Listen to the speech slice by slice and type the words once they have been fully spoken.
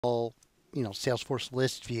Salesforce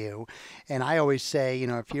list view. And I always say,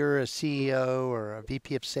 if you're a CEO or a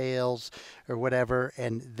VP of sales or whatever,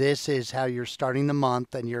 and this is how you're starting the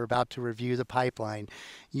month and you're about to review the pipeline,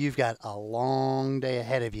 you've got a long day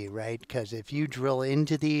ahead of you, right? Because if you drill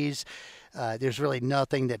into these, there's really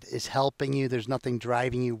nothing that is helping you. There's nothing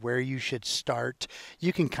driving you where you should start.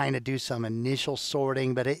 You can kind of do some initial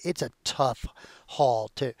sorting, but it's a tough haul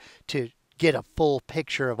to get a full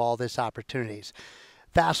picture of all this opportunities.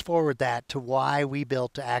 Fast forward that to why we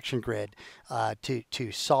built ActionGrid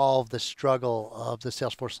to solve the struggle of the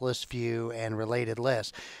Salesforce list view and related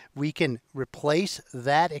lists. We can replace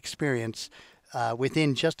that experience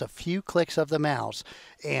within just a few clicks of the mouse,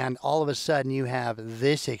 and all of a sudden you have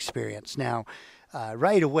this experience. Now,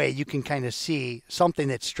 right away you can kind of see something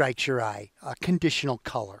that strikes your eye, a conditional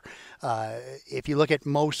color. If you look at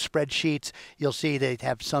most spreadsheets, you'll see they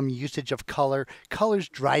have some usage of color. Color's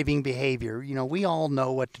driving behavior. We all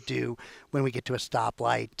know what to do when we get to a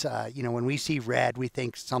stoplight. When we see red, we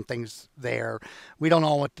think something's there. We don't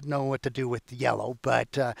know what to do with the yellow,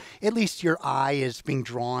 but at least your eye is being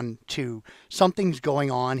drawn to something's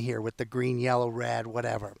going on here with the green, yellow, red,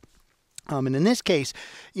 whatever. And in this case,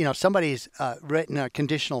 somebody's written a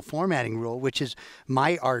conditional formatting rule, which is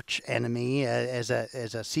my arch enemy as a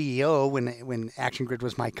CEO when ActionGrid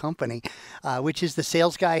was my company, which is the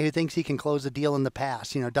sales guy who thinks he can close a deal in the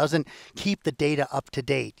past. Doesn't keep the data up to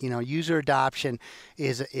date. User adoption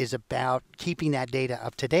is about keeping that data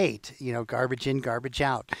up to date. Garbage in, garbage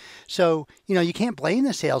out. So you can't blame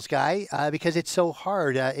the sales guy because it's so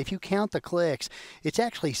hard. If you count the clicks, it's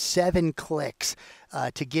actually 7 clicks.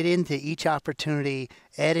 To get into each opportunity,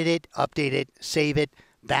 edit it, update it, save it,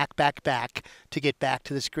 back to get back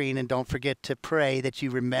to the screen. And don't forget to pray that you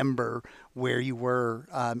remember where you were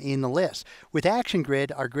in the list. With ActionGrid,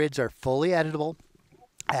 our grids are fully editable.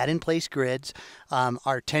 Add in place grids.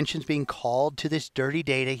 Our attention's being called to this dirty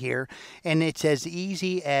data here, and it's as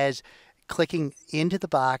easy as clicking into the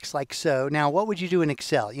box like so. Now, what would you do in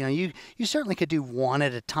Excel? You certainly could do one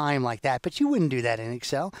at a time like that, but you wouldn't do that in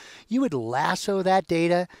Excel. You would lasso that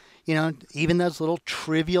data, even those little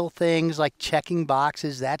trivial things like checking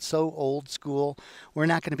boxes. That's so old school. We're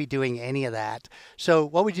not going to be doing any of that. So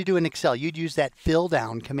what would you do in Excel? You'd use that fill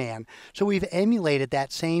down command. So we've emulated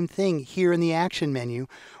that same thing here in the action menu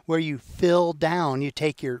where you fill down. You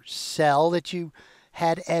take your cell that you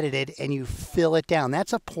had edited and you fill it down.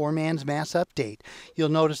 That's a poor man's mass update. You'll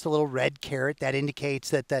notice the little red caret that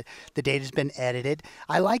indicates that the data's been edited.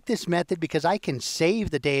 I like this method because I can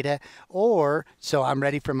save the data, or so I'm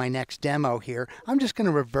ready for my next demo here. I'm just going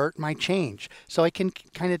to revert my change. So I can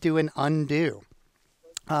kind of do an undo.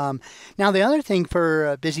 Now, the other thing for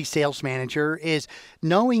a busy sales manager is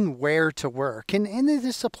knowing where to work. And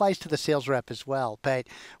this applies to the sales rep as well. But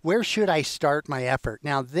where should I start my effort?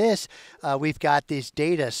 Now, we've got this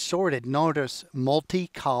data sorted. Notice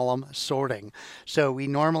multi-column sorting. So we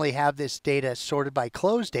normally have this data sorted by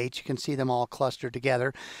close dates. You can see them all clustered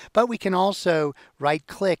together. But we can also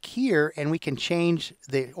right-click here, and we can change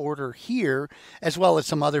the order here, as well as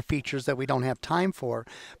some other features that we don't have time for.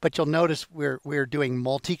 But you'll notice we're doing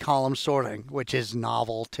multi-column sorting, which is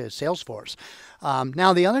novel to Salesforce.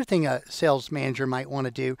 Now, the other thing a sales manager might want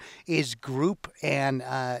to do is group and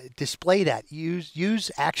display that. Use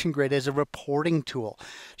ActionGrid as a reporting tool.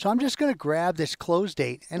 So I'm just going to grab this close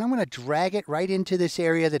date and I'm going to drag it right into this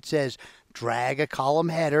area that says drag a column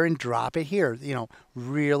header and drop it here.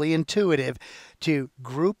 Really intuitive to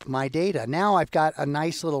group my data. Now I've got a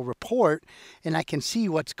nice little report and I can see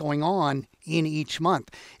what's going on in each month.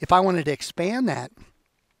 If I wanted to expand that,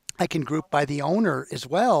 I can group by the owner as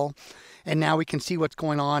well. And now we can see what's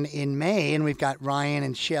going on in May. And we've got Ryan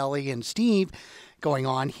and Shelly and Steve going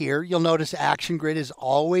on here. You'll notice ActionGrid is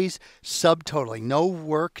always subtotaling, no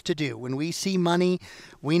work to do. When we see money,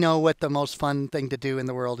 we know what the most fun thing to do in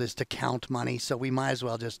the world is to count money, so we might as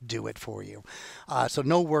well just do it for you. So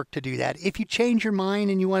no work to do that. If you change your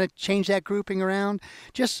mind and you want to change that grouping around,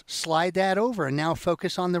 just slide that over and now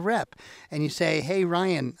focus on the rep. And you say, hey,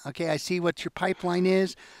 Ryan, okay, I see what your pipeline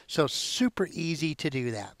is. So super easy to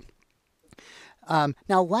do that.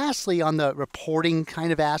 Now, lastly, on the reporting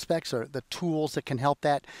kind of aspects or the tools that can help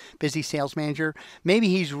that busy sales manager, maybe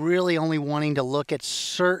he's really only wanting to look at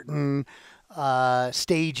certain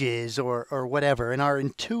stages or whatever. And our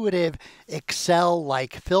intuitive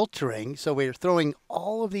Excel-like filtering, so we're throwing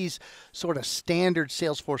all of these sort of standard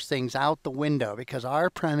Salesforce things out the window because our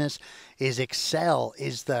premise is Excel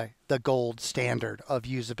is the gold standard of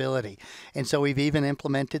usability. And so we've even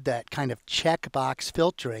implemented that kind of checkbox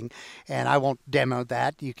filtering, and I won't demo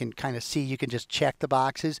that. You can kind of see, you can just check the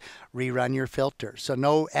boxes, rerun your filter. So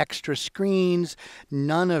no extra screens,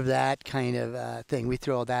 none of that kind of thing. We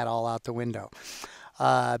throw that all out the window.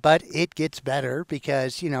 But it gets better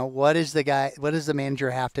because, what does the manager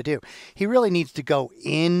have to do? He really needs to go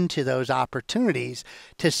into those opportunities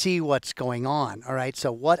to see what's going on. All right.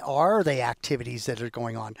 So what are the activities that are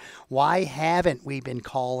going on? Why haven't we been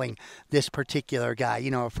calling this particular guy?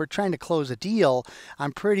 If we're trying to close a deal,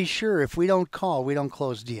 I'm pretty sure if we don't call, we don't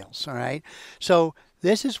close deals. All right. So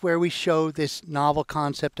this is where we show this novel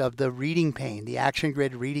concept of the reading pane, the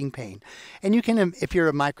ActionGrid reading pane. And you can, if you're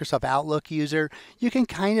a Microsoft Outlook user, you can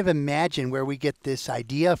kind of imagine where we get this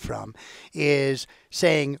idea from, is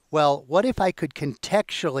saying, well, what if I could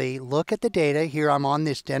contextually look at the data? Here I'm on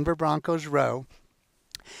this Denver Broncos row.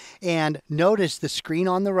 And notice the screen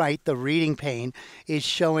on the right, the reading pane, is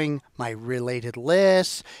showing my related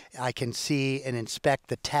lists. I can see and inspect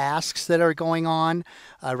the tasks that are going on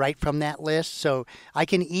right from that list. So I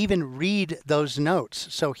can even read those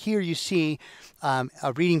notes. So here you see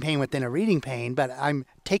a reading pane within a reading pane, but I'm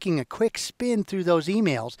taking a quick spin through those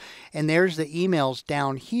emails, and there's the emails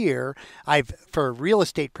down here. For real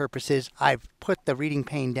estate purposes, I've put the reading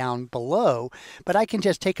pane down below, but I can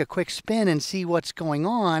just take a quick spin and see what's going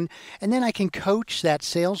on, and then I can coach that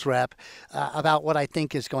sales rep about what I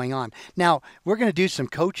think is going on. Now, we're going to do some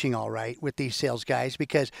coaching, all right, with these sales guys,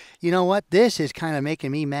 because you know what? This is kind of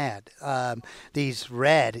making me mad. These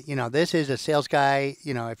red, this is a sales guy,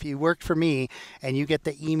 if you worked for me and you get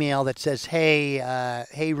the email that says,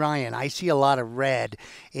 hey Ryan, I see a lot of red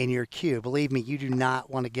in your queue. Believe me, you do not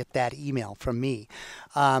want to get that email from me.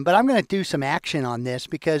 But I'm going to do some action on this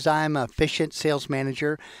because I'm an efficient sales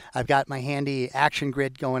manager. I've got my handy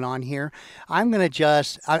ActionGrid going on here. I'm not going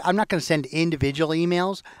to send individual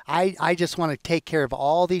emails. I just want to take care of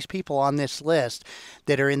all these people on this list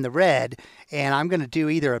that are in the red, and I'm going to do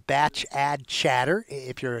either a batch add chatter.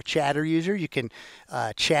 If you're a chatter user, you can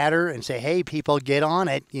chatter and say, hey, people, get on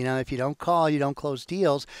it. If you don't call, you don't close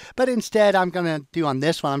deals. But instead, I'm going to do on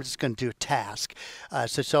this one, I'm just going to do a task.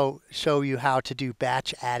 So show you how to do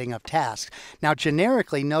batch adding of tasks. Now,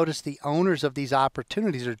 generically, notice the owners of these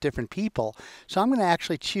opportunities are different people. So I'm going to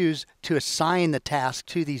actually choose to assign the task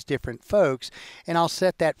to these different folks, and I'll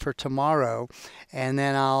set that for tomorrow. And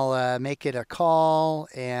then I'll make it a call,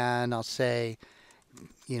 and I'll say,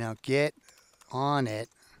 get on it,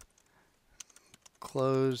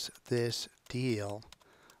 close this deal,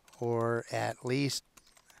 or at least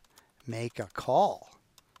make a call,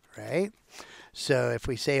 right? So if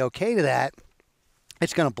we say okay to that,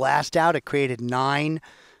 it's going to blast out. It created 9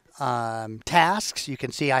 tasks. You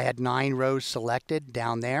can see I had 9 rows selected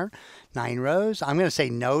down there, 9 rows. I'm going to say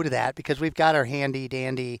no to that because we've got our handy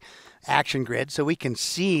dandy ActionGrid, so we can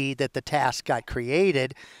see that the task got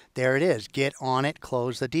created. There it is. Get on it,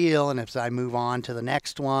 close the deal, and if I move on to the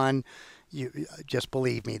next one, you just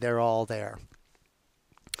believe me, they're all there.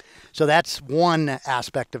 So that's one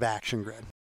aspect of ActionGrid.